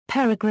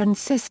Peregrine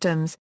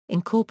Systems,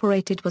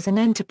 Incorporated was an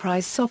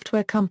enterprise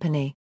software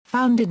company,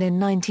 founded in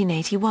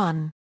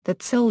 1981,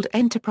 that sold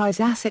enterprise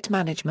asset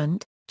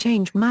management,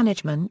 change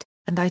management,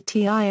 and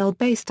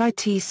ITIL-based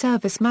IT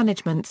service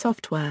management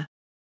software.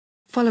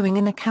 Following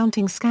an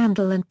accounting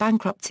scandal and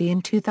bankruptcy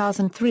in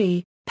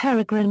 2003,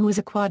 Peregrine was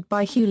acquired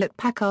by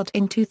Hewlett-Packard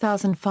in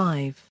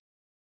 2005.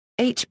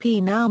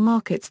 HP now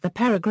markets the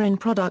Peregrine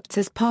products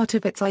as part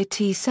of its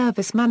IT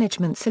service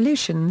management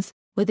solutions,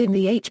 within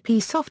the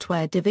HP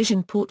software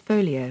division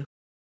portfolio.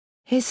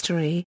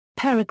 History: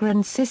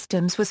 Peregrine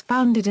Systems was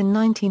founded in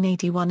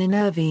 1981 in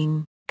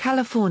Irvine,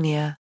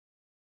 California.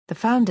 The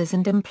founders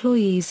and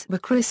employees were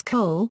Chris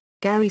Cole,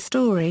 Gary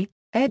Story,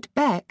 Ed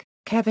Beck,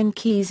 Kevin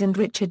Keys and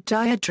Richard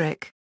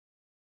Diedrich.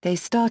 They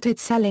started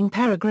selling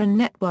Peregrine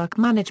Network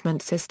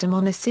Management System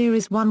on a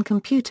Series 1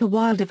 computer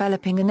while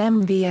developing an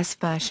MVS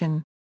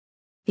version.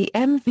 The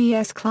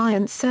MVS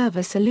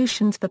client-server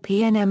solutions for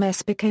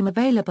PNMS became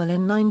available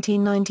in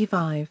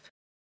 1995.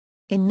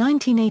 In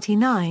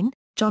 1989,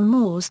 John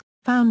Moores,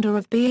 founder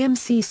of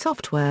BMC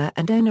Software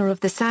and owner of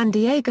the San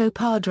Diego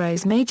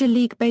Padres Major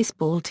League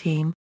Baseball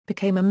team,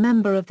 became a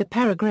member of the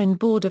Peregrine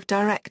Board of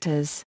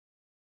Directors.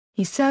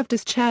 He served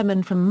as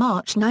chairman from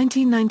March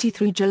 1990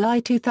 through July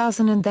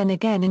 2000 and then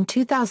again in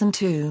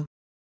 2002.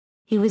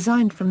 He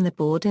resigned from the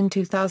board in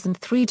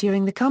 2003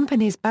 during the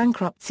company's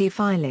bankruptcy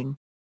filing.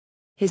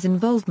 His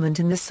involvement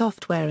in the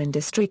software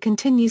industry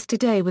continues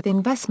today with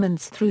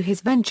investments through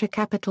his venture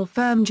capital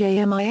firm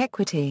JMI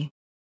Equity.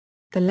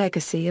 The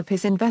legacy of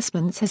his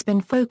investments has been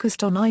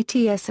focused on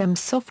ITSM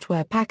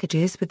software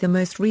packages, with the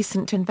most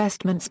recent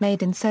investments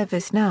made in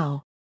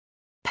ServiceNow.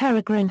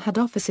 Peregrine had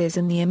offices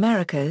in the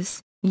Americas,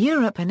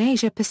 Europe and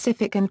Asia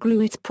Pacific and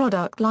grew its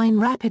product line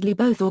rapidly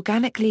both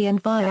organically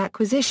and via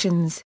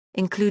acquisitions,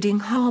 including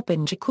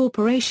Harbinger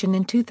Corporation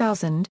in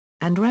 2000,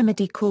 and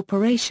Remedy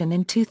Corporation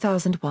in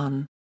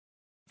 2001.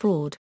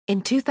 Fraud.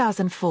 In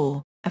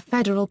 2004, a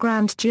federal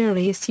grand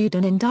jury issued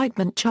an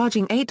indictment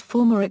charging 8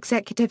 former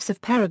executives of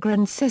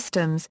Peregrine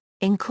Systems,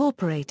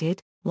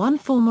 Incorporated, 1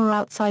 former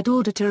outside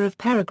auditor of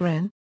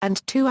Peregrine,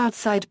 and 2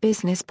 outside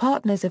business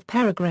partners of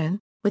Peregrine,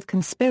 with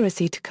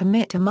conspiracy to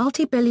commit a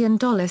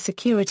multi-billion-dollar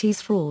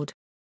securities fraud.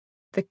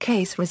 The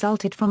case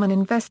resulted from an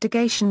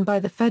investigation by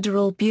the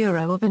Federal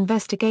Bureau of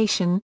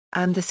Investigation,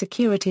 and the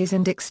Securities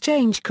and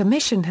Exchange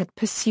Commission had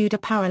pursued a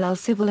parallel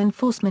civil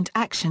enforcement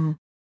action.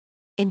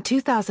 In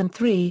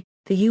 2003,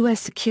 the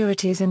U.S.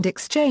 Securities and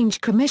Exchange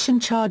Commission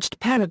charged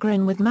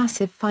Peregrine with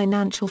massive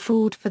financial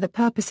fraud for the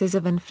purposes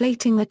of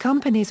inflating the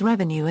company's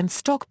revenue and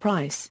stock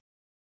price.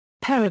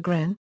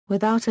 Peregrine,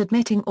 without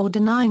admitting or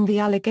denying the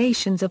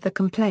allegations of the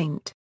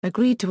complaint,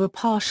 agreed to a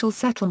partial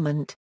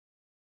settlement.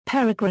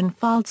 Peregrine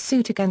filed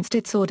suit against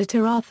its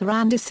auditor Arthur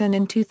Andersen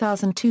in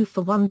 2002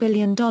 for $1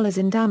 billion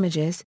in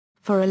damages,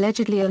 for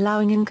allegedly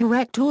allowing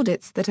incorrect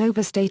audits that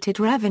overstated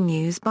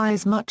revenues by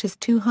as much as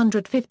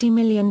 $250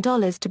 million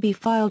to be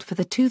filed for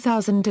the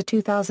 2000 to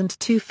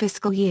 2002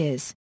 fiscal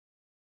years.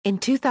 In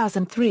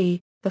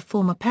 2003, the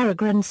former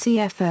Peregrine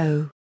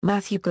CFO,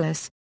 Matthew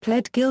Glass,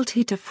 pled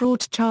guilty to fraud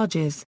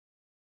charges.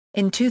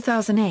 In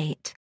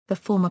 2008, the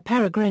former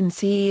Peregrine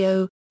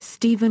CEO,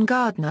 Stephen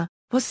Gardner,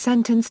 was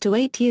sentenced to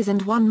 8 years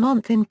and 1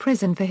 month in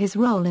prison for his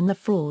role in the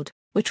fraud,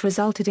 which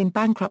resulted in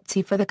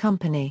bankruptcy for the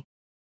company.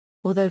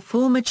 Although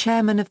former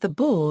chairman of the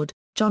board,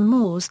 John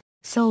Moores,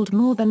 sold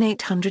more than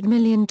 $800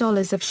 million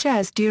of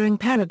shares during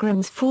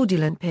Peregrine's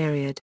fraudulent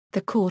period,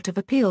 the Court of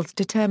Appeals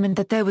determined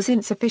that there was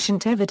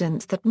insufficient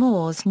evidence that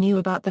Moores knew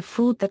about the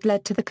fraud that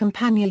led to the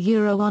Campania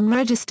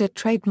unregistered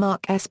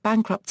trademark's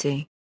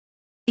bankruptcy.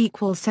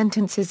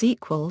 Sentences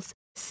equals,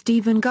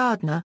 Stephen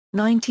Gardner,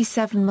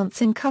 97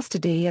 months in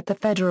custody at the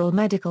Federal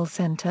Medical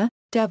Center,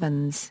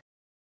 Devons.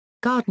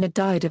 Gardner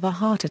died of a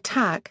heart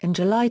attack in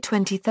July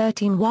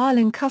 2013 while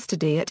in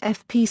custody at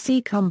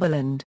FPC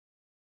Cumberland.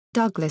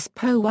 Douglas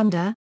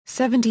Powonder,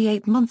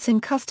 78 months in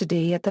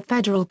custody at the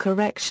Federal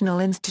Correctional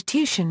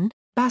Institution,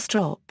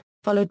 Bastrop,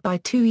 followed by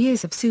 2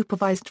 years of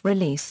supervised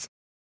release.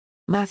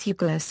 Matthew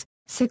Glass,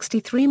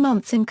 63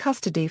 months in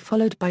custody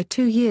followed by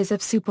 2 years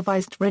of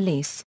supervised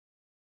release.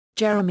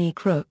 Jeremy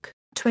Crook,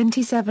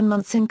 27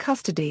 months in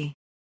custody.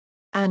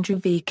 Andrew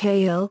V.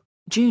 Cahill,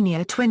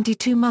 Jr.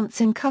 22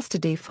 months in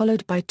custody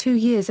followed by 2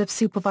 years of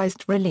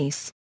supervised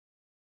release.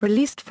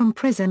 Released from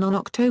prison on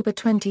October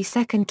 22,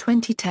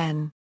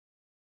 2010.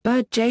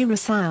 Bird J.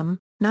 Rassam,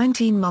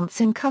 19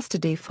 months in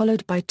custody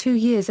followed by 2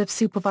 years of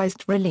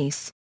supervised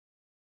release.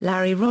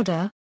 Larry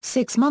Rodder,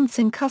 6 months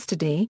in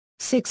custody,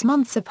 6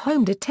 months of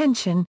home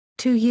detention,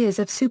 2 years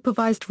of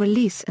supervised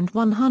release and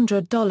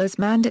 $100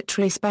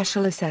 mandatory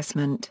special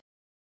assessment.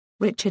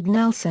 Richard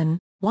Nelson,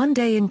 1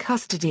 day in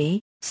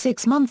custody,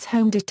 6 months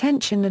home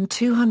detention and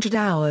 200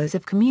 hours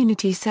of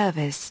community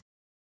service.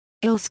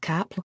 Ilse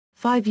Kapl,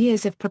 5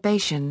 years of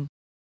probation.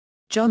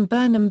 John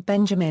Burnham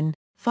Benjamin,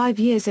 5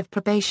 years of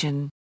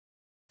probation.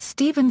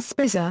 Stephen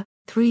Spizzer,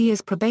 3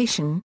 years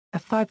probation, a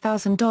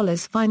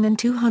 $5,000 fine and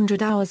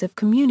 200 hours of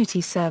community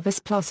service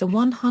plus a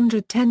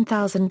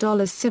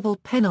 $110,000 civil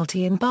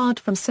penalty and barred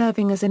from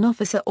serving as an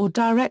officer or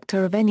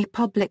director of any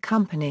public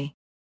company.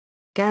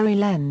 Gary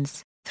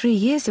Lenz, 3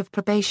 years of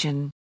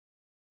probation.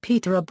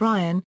 Peter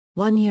O'Brien,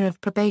 1 year of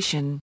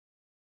probation.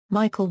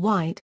 Michael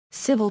White,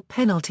 civil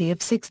penalty of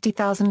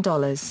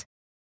 $60,000.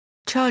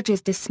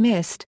 Charges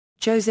dismissed: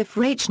 Joseph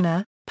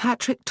Rachner,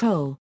 Patrick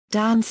Toll,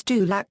 Dan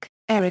Stulak,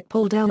 Eric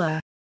Poldelmer.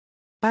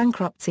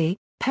 Bankruptcy: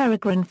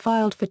 Peregrine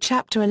filed for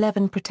Chapter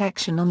 11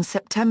 protection on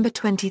September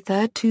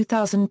 23,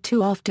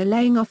 2002 after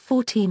laying off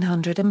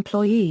 1,400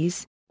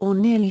 employees, or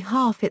nearly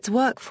half its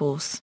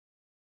workforce.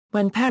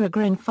 When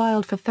Peregrine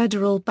filed for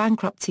federal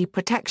bankruptcy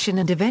protection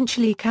and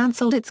eventually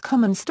cancelled its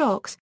common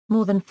stocks,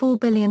 more than $4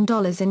 billion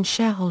in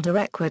shareholder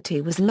equity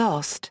was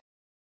lost.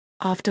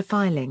 After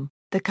filing,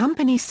 the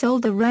company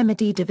sold the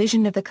Remedy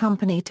division of the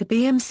company to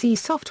BMC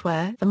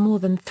Software for more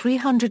than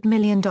 $300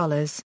 million.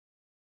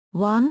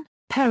 1.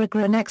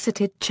 Peregrine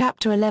exited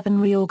Chapter 11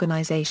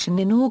 reorganization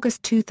in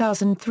August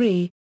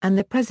 2003, and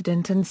the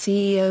president and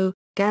CEO,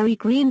 Gary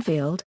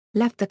Greenfield,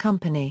 left the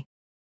company.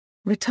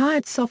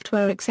 Retired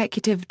software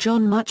executive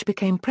John Much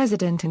became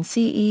president and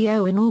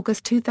CEO in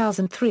August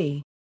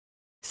 2003.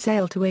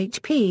 Sale to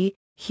HP: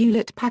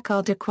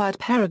 Hewlett-Packard acquired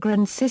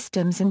Peregrine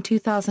Systems in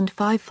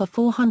 2005 for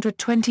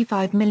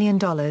 $425 million.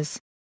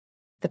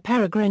 The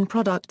Peregrine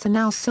products are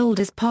now sold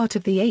as part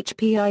of the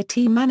HP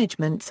IT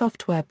management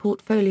software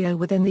portfolio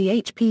within the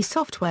HP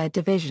software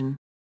division.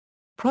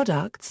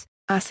 Products: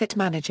 Asset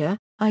Manager,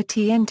 IT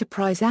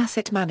Enterprise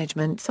Asset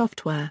Management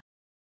Software.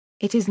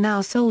 It is now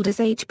sold as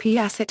HP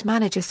Asset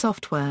Manager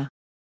Software.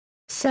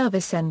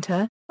 Service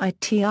Center,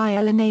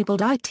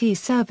 ITIL-enabled IT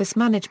Service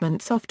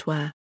Management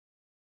Software.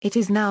 It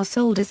is now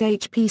sold as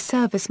HP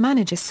Service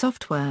Manager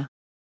Software.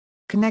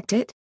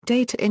 Connect-it,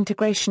 Data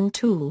Integration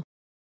Tool.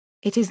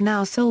 It is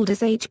now sold as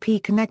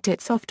HP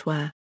Connect-it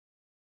Software.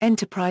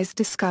 Enterprise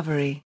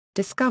Discovery,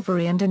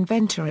 Discovery and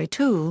Inventory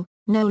Tool,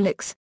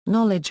 Knowlix,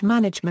 Knowledge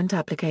Management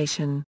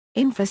Application.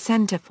 Infra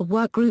Center for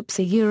Workgroups: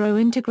 a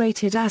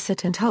Euro-integrated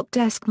asset and help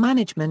desk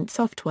management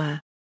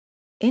software.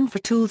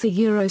 InfraTools: a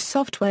Euro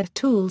software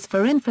tools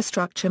for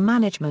infrastructure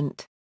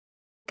management.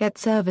 Get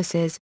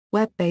Services,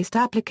 web-based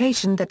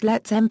application that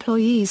lets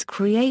employees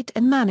create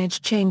and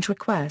manage change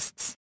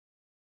requests.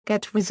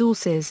 Get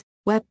Resources,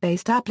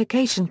 web-based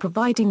application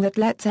providing that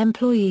lets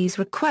employees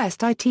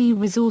request IT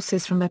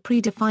resources from a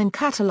predefined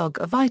catalog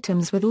of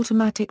items with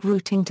automatic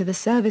routing to the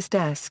service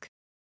desk.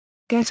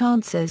 Get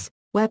Answers,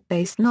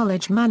 web-based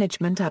knowledge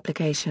management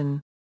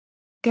application.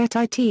 Get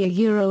IT: a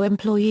Euro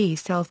employee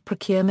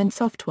self-procurement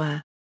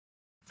software.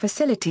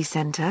 Facility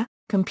Center,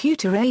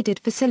 computer-aided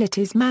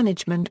facilities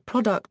management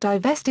product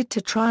divested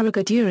to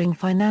Tririga during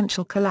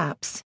financial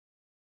collapse.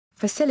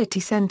 Facility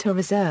Center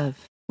Reserve,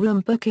 room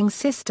booking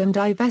system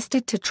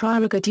divested to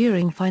Tririga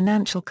during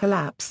financial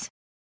collapse.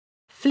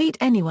 Fleet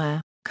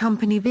Anywhere,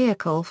 company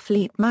vehicle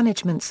fleet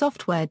management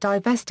software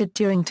divested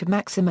during to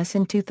Maximus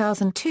in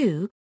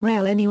 2002.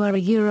 Rail Anywhere: a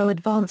Euro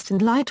advanced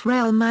and light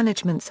rail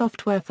management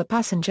software for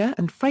passenger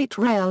and freight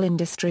rail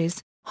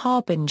industries.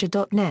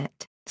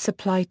 Harbinger.net,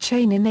 supply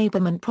chain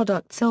enablement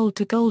product sold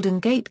to Golden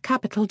Gate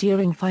Capital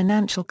during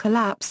financial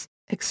collapse.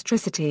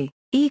 Extricity,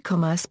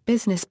 e-commerce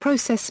business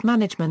process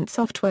management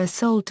software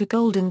sold to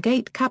Golden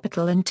Gate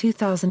Capital in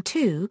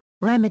 2002.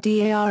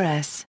 Remedy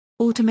ARS,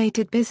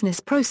 automated business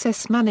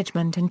process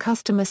management and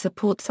customer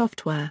support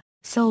software,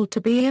 sold to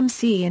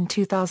BMC in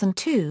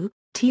 2002.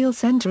 ITIL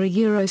Center: a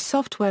Euro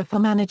software for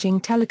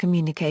managing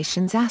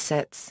telecommunications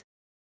assets.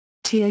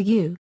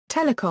 TIU,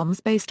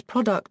 telecoms-based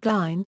product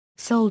line,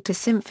 sold to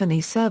Symphony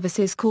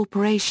Services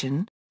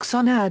Corporation.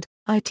 Xonad,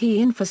 IT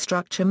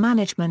infrastructure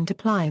management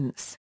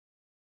appliance.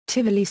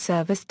 Tivoli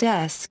Service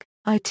Desk,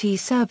 IT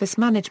service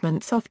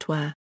management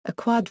software,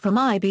 acquired from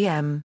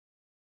IBM.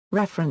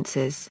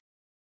 References.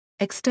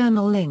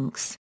 External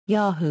links: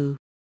 Yahoo.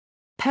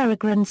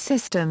 Peregrine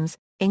Systems,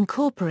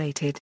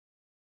 Incorporated.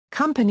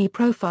 Company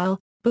profile: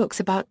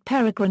 books about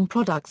Peregrine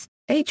products,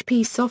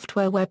 HP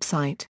software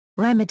website,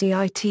 Remedy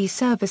IT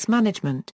service management.